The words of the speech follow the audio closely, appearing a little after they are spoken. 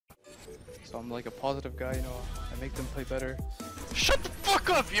So I'm like a positive guy, you know. I make them play better. Shut the fuck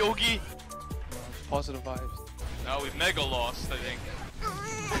up, Yogi! You know, positive vibes. Now we mega lost, I think.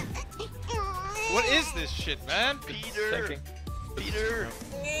 What is this shit, man? Peter! Checking. Peter!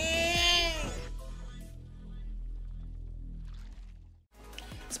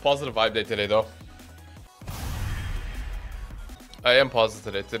 It's positive vibe day today, though. I am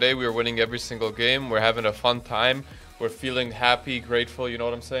positive today. Today we are winning every single game. We're having a fun time. We're feeling happy, grateful, you know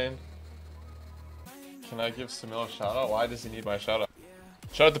what I'm saying? Can I give Samil a shout out? Why does he need my shout out?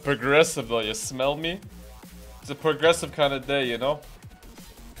 Shout out to Progressive though, you smell me? It's a progressive kind of day, you know?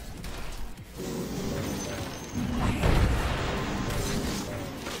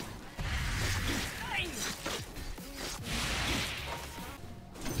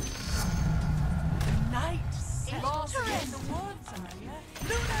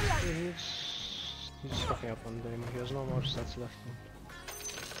 He's fucking up on them. He has no more stats left.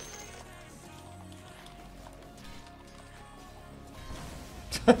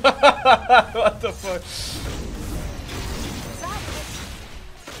 What the fuck?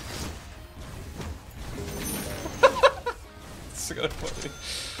 It's kind of funny.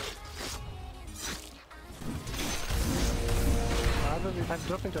 I'm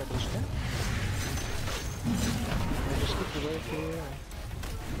dropping to it, yeah? I just looked away here.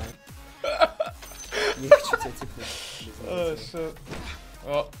 Не хочу тебя типнуть без Oh негатива. shit.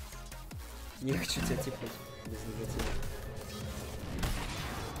 Oh. Не хочу тебя типнуть без негатива.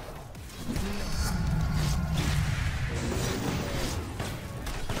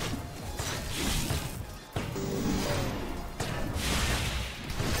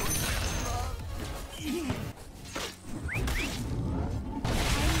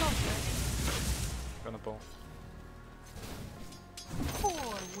 Gonna ball.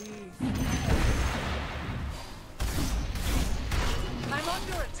 I'm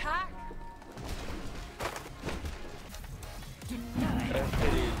under attack.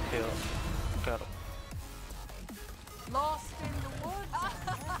 Lost in the woods.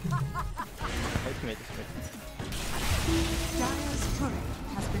 It's mid, it's mid. Dire's turret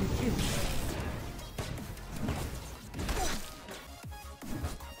has been killed.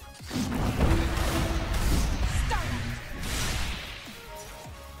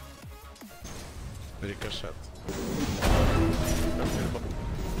 Ricochet.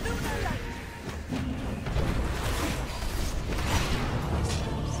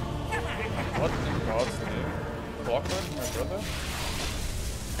 What in God's name? Clockwork, my brother?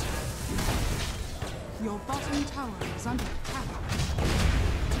 Your bottom tower is under attack.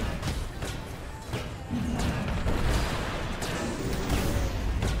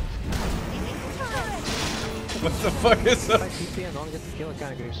 What the fuck is If that? I TP and don't get the kill, I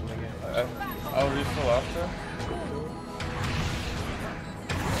can't agree something again. I'll refill after.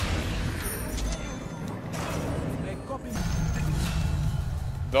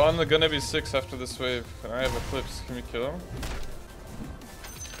 Dawn gonna be 6 after this wave. Can I have Eclipse? Can we kill him?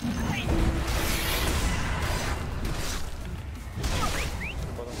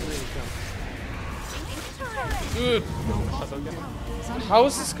 Dude, how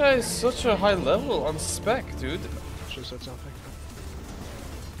is this guy such a high level on spec, dude? Should have said something.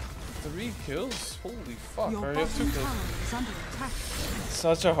 3 kills? Holy fuck, Your I have 2 bottom kills. tower is under attack.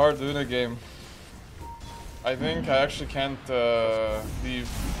 Such a hard Luna game. I think I actually can't leave.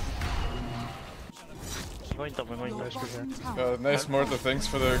 Going top, I'm going Your nice for bottom that. tower. Nice Morta, thanks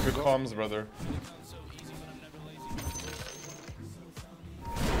for the good comms, brother.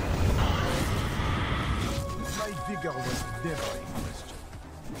 My vigor was never in question.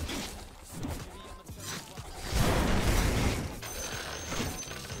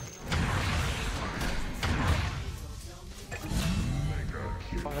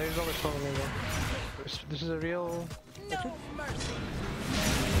 Oh, he's always following me again. This is a real... No mercy.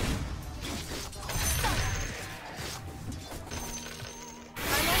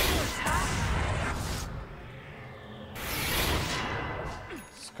 I'm under attack.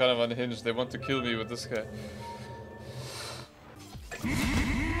 It's kind of unhinged. They want to kill me with this guy.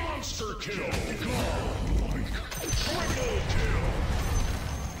 Monster kill! Godlike! Triple kill!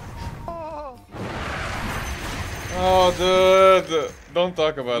 Oh, dude! Don't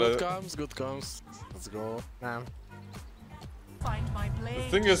talk about it. Good comms. Let's go. Man. Find my blade. The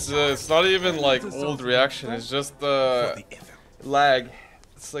thing is, it's not even like old reaction. It's just lag.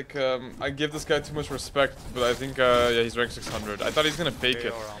 It's like I give this guy too much respect, but I think yeah, he's ranked 600. I thought he's gonna fake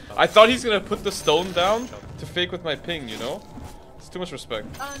it. I thought he's gonna put the stone down to fake with my ping. You know, it's too much respect.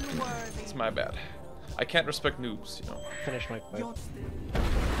 Unworthy. It's my bad. I can't respect noobs. You know. Finish my fight. Your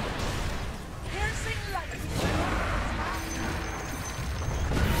piercing light.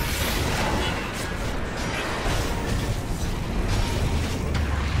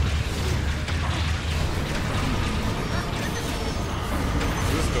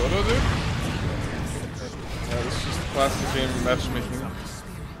 matchmaking.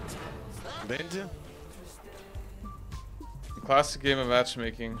 Danger Classic game of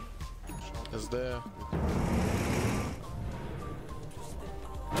matchmaking. is there.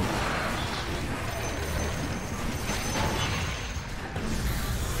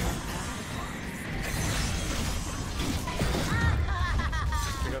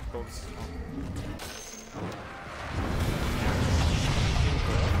 We got boats.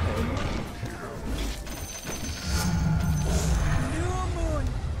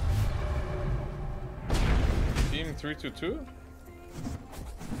 Team 3-2-2?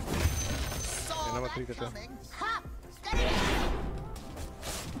 Yeah, number 3 to 2.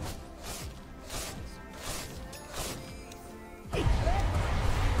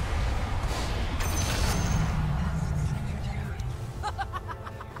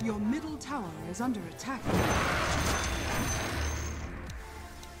 Your middle tower is under attack.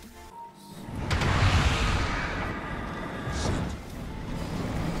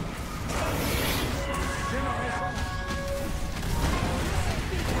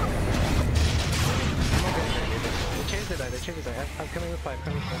 They changed it. I'm coming with 5,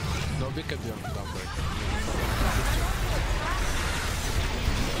 coming with 5. No, we can be on down break.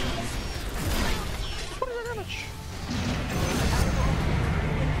 What is the damage?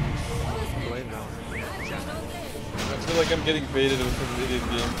 Blade now. I feel like I'm getting baited with this idiot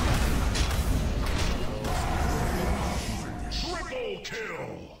game. Triple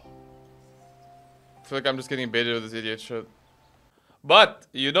kill. I feel like I'm just getting baited with this idiot shit. But,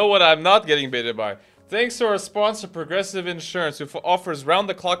 you know what I'm not getting baited by? Thanks to our sponsor, Progressive Insurance, who offers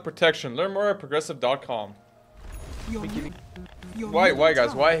round-the-clock protection. Learn more at progressive.com. Why,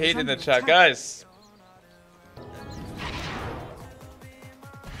 guys? Why hate in the chat? Guys!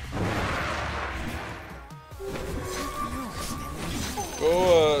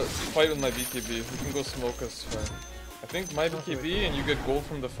 Go fight with my BKB. You can go smoke us. I think my BKB and you get gold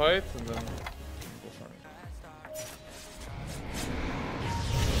from the fight, and then go for it.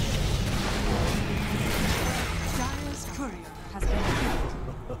 Dire's courier has been killed.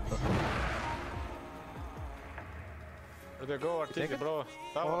 Where they go, Arteezy, bro?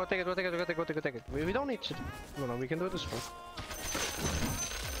 Oh, take it. We don't need to. No, we can do this one.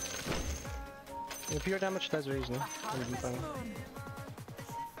 If your damage, that's reason.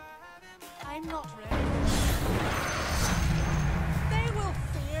 I'm not ready. They will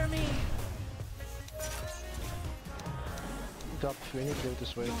fear me. Top, we need to go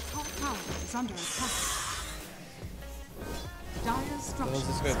this way. Your top tower is under attack. Dire's structures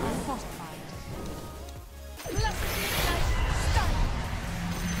this guy are doing? fortified.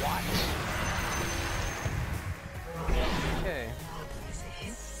 Okay.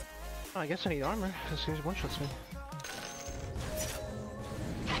 Oh, I guess I need armor, because he one-shots me.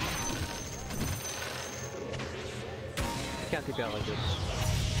 I can't take out like this.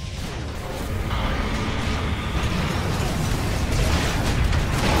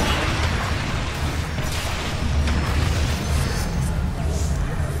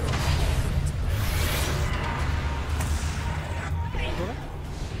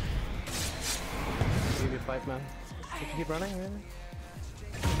 Give you 5 man. If you keep running, really?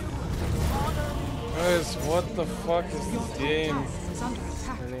 Guys, what the fuck is this game? Is under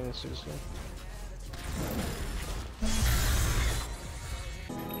attack. Her name is seriously.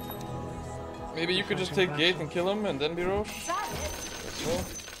 Maybe you could just take gate and kill him and then be Roche? Is that it? So,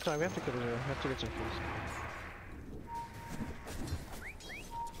 Sorry, we have to get it. We have to get some kills.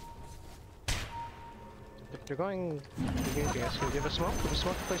 If you're going to get gas, can you give a smoke? Give a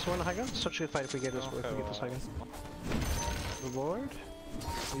smoke to place one high gun? Such a good fight if we get this, if we get this high gun. Reward?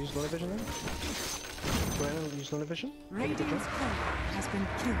 Use Luna Vision then? Brandon, use Luna Vision? Radiant's courier has been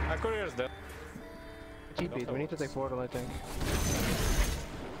killed. Our courier's dead. TP, we need to take Portal, I think.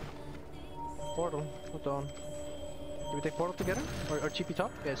 Portal, hold on. Do we take Portal together? Or TP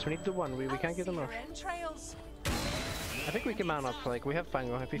top? Yes, we need to do one. We can't get them off. Entrails. I think we can mount up, like, we have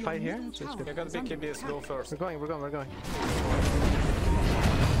Fango. If we fight here, so it's I good. got BKBs, go first. We're going.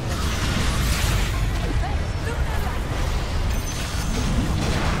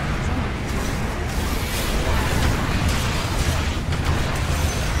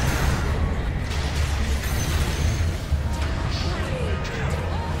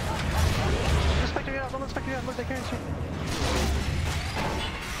 Don't expect you out, look, they can't shoot.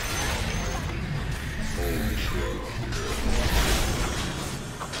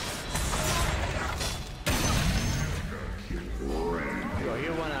 Yo,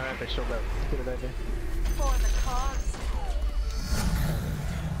 you're 1 hour epic, so bad. Good idea. For the cause.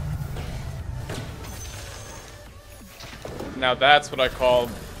 now that's what I call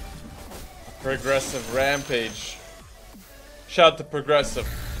progressive rampage. Shout out to Progressive.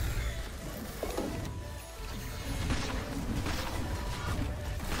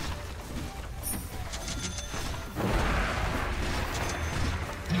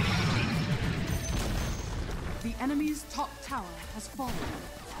 The enemy's top tower has fallen.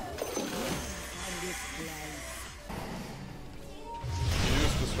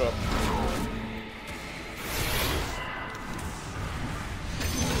 Use disrupt.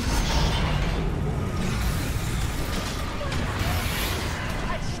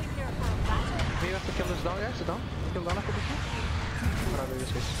 Actually here for a battle. We have to kill this down, guys. Down. Kill down after this one. Rather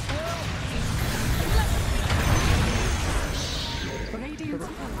this case. Radiant's turret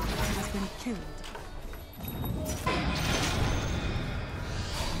has been killed.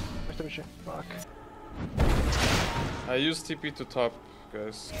 Where's the mission? Fuck. I use TP to top,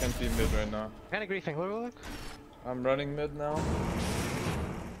 guys. Can't be mid right now. Kind of griefing. Look. I'm running mid now.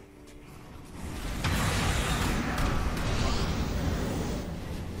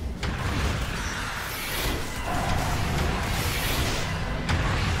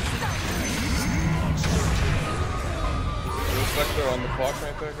 Reflector on the clock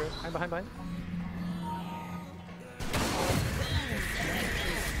right there, guys. Behind.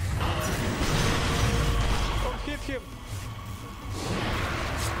 Oh, hit him.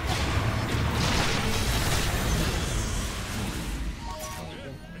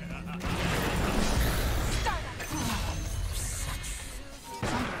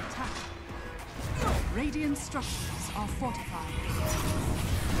 Under attack. Radiant structures are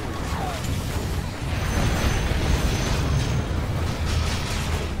fortified.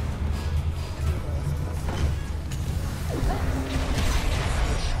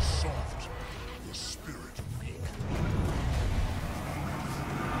 Soft, the spirit weak.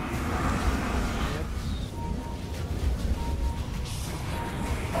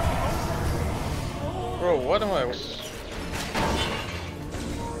 Bro, what am I?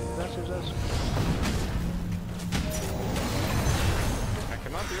 I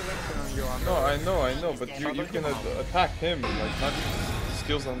cannot do anything on you. No, I know, but you can attack him, like not use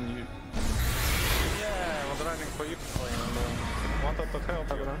skills on you. Yeah, I was running for you. And, wanted to help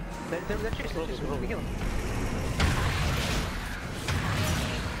you. They're chasing. We kill him.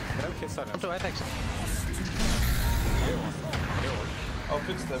 Grab his silence. Come to Apex. I'll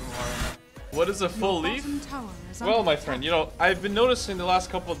fix them. What is a full Your leaf? bottom tower is Well, under my attack. friend, you know, I've been noticing the last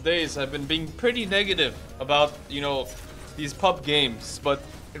couple of days I've been being pretty negative about, you know, these pub games, but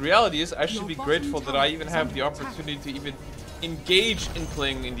in reality is I should be grateful that I even have the opportunity to even engage in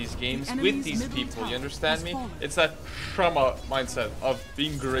playing in these games with these people, you understand me? It's that trauma mindset of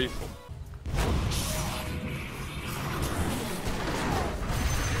being grateful.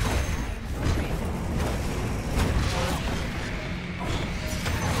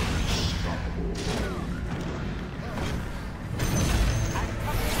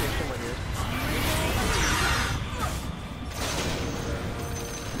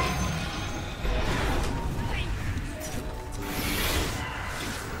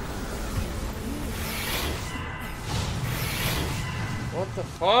 What the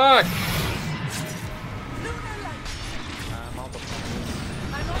fuck? I'm out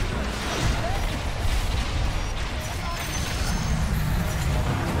of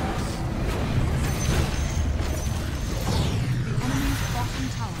The enemy's bottom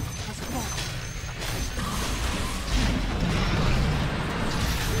tower has fallen.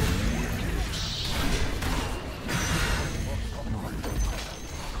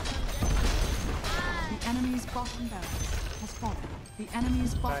 The enemy's bottom barracks has fallen. The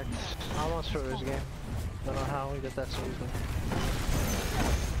enemy's bottom barracks. Almost through this game. Don't know how we did that so easily.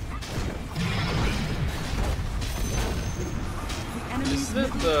 The enemy's Isn't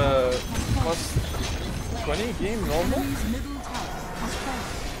it middle the tower has fallen. plus 20 game The normal? enemy's middle tower has fallen.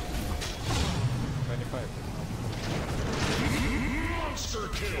 25. Monster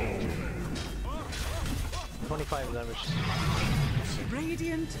kill. 25 damage.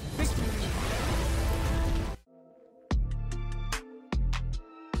 Radiant victory.